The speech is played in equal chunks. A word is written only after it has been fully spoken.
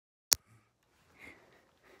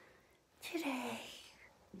Today,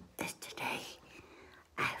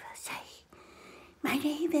 I will say, my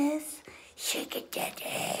name is Sugar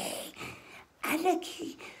Daddy. I'm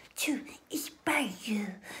looking to inspire you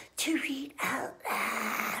to read out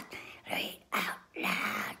loud.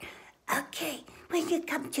 Okay, when you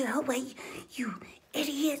come to Hawaii, you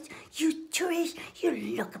idiots, you tourists,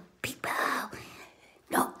 you local people,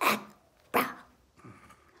 no act, bro.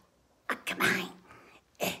 Come on,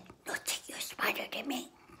 no think you're smarter than me,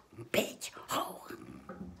 bitch, ho.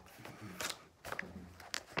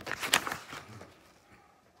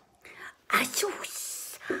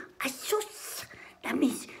 Asus. That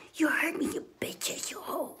means you heard me, you bitches, you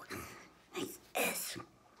ho. Nice S.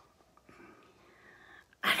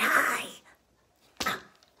 Aray,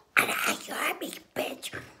 you heard me,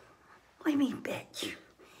 bitch. What do you mean, bitch?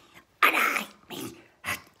 Aray means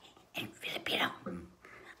in Filipino.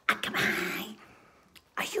 Akamai.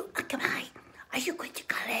 Are you going to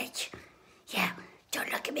college? Yeah,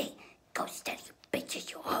 don't look at me. Go study, you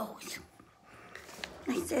bitches, you hoes.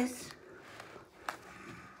 Nice this.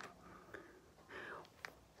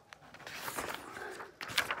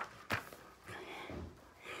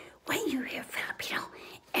 When you hear Filipino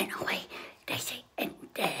in a way, they say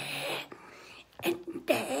ente.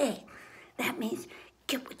 That means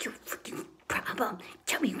get what your freaking problem.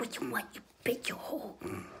 Tell me what you want, you bitch, you hole.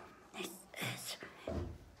 This is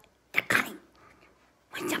the kind.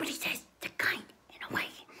 When somebody says the kind in a way,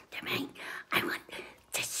 they mean I want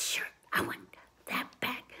this shirt, I want that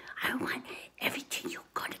bag, I want everything you're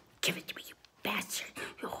gonna give it to me, you bastard,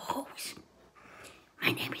 you hoes.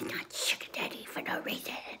 My name is not Sugar Daddy for no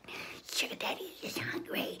reason. Sugar Daddy is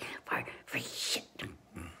hungry for free shit.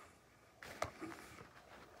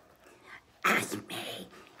 Ask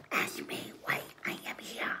me why I am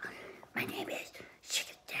here. My name is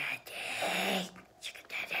Sugar Daddy.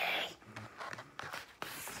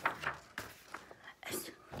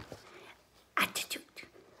 Attitude.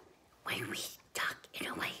 When we talk in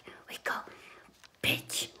a way, we go,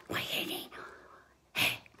 bitch, why ain't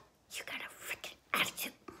hey, you got a freaking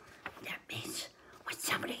attitude. That means when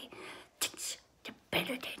somebody thinks they're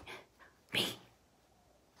better than me,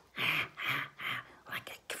 like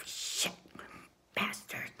I give a shit,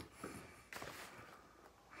 bastard.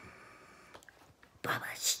 Baba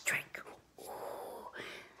Strike. Ooh,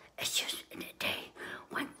 it's just in the day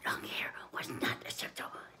when long hair was not acceptable.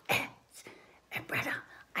 And brother,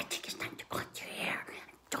 I think it's time to cut your hair and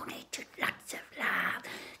donate to lots of love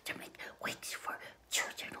to make wigs for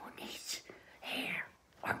children who needs hair,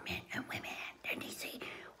 or men and women that needs a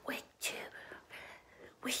wig to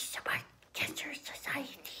support Cancer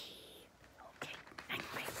Society. Okay,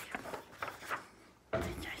 anyway.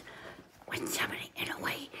 When somebody in a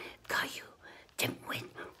way call you dimwit,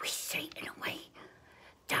 we say in a way,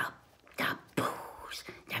 the booze.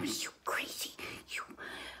 That means you crazy.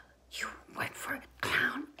 You work for a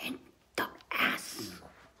clown and the ass.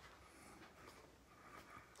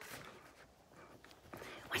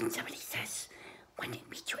 When somebody says, when they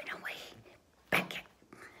meet you in a way, back it.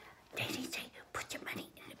 They didn't say, put your money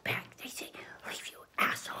in the bag. They say, leave you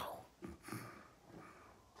asshole.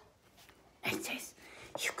 It says,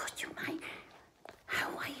 you go to my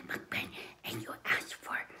Hawaiimukbang and you ask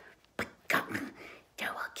for pagkang. They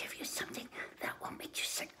will give you something that will make you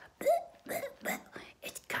sick.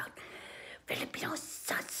 It's called Filipino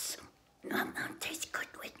sauce. No, tastes good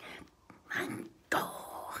with mango.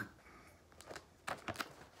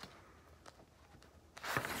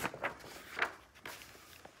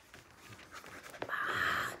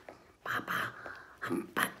 Papa,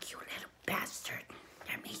 humbug, you little bastard.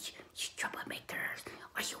 That means you troublemakers.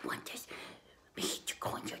 All you want is me to go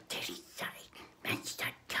on your dating site.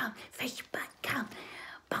 Match.com, Facebook.com,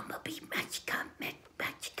 Bumblebee Match.com,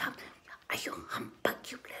 Match.com. Are you humbug,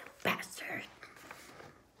 you little bastard?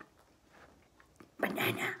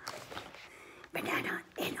 Banana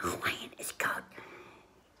in Hawaiian is called,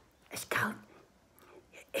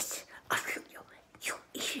 you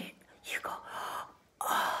eat it, you go,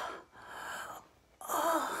 oh.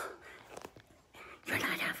 You're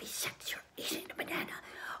not having sex, you're eating the banana.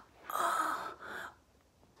 Oh,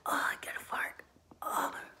 I got a fart.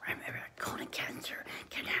 Oh, remember, colon cancer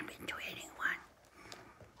can happen to anyone.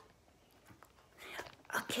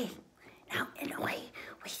 Okay, now in a way,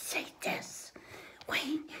 we say this.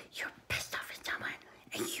 When you're pissed off at someone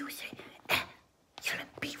and you say, you're gonna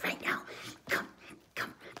beat right now.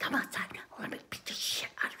 Come outside. Let me beat the shit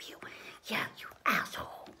out of you. Yeah, you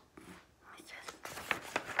asshole.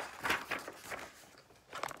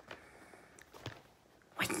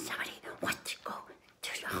 When somebody wants to go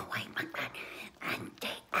to the Hawaiimukbang and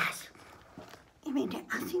they ask, you mean they're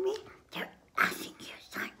asking me? They're asking you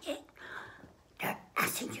something.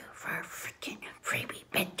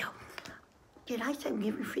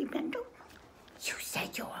 give you free bento? You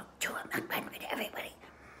said you'll do a mukbang with everybody.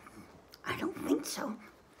 I don't think so.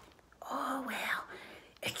 Oh, well,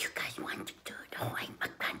 if you guys want to do the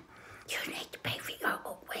Hawaiimukbang, you need to pay for your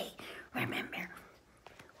own way. Remember,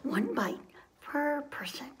 1 bite per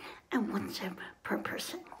person and 1 sip per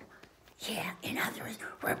person. Yeah, in other words,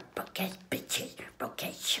 we're broke as bitches, broke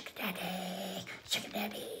as sugar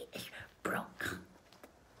daddy is broke.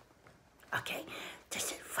 Okay,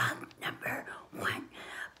 this is vlog number 1,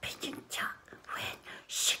 Pigeon Talk with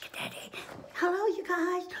Sugar Daddy. Hello, you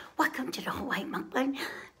guys. Welcome to the Hawaii Mukbang,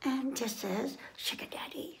 and this is Sugar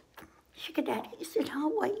Daddy. Sugar Daddy is in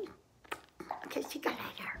Hawaii. Okay, see you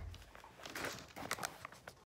later.